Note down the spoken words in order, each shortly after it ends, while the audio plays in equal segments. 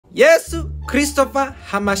Yesu Christopher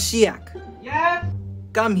Hamashiach. Yes.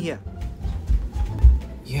 Come here.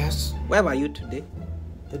 Yes. Where were you today?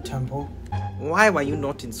 The temple. Why were you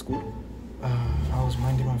not in school? I was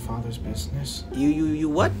minding my father's business. You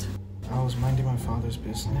what? I was minding my father's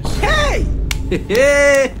business. Hey!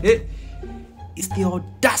 It's the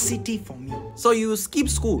audacity for me. So you skip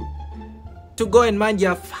school to go and mind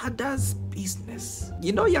your father's business.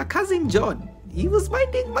 You know your cousin John, he was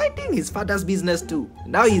minding his father's business too.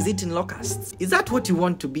 Now he's eating locusts. Is that what you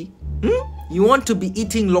want to be? You want to be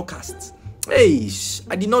eating locusts? Hey,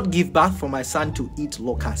 I did not give birth for my son to eat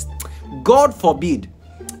locusts. God forbid.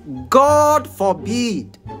 God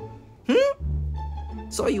forbid.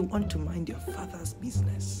 So you want to mind your father's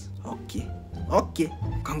business? Okay.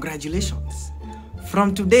 Congratulations.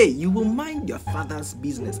 From today, you will mind your father's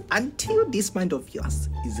business until this mind of yours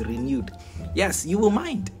is renewed. Yes, you will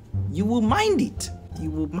mind. You will mind it. You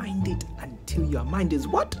will mind it until your mind is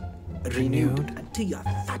what? Renewed. Until you are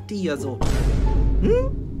 30 years old.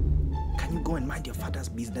 Can you go and mind your father's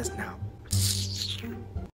business now?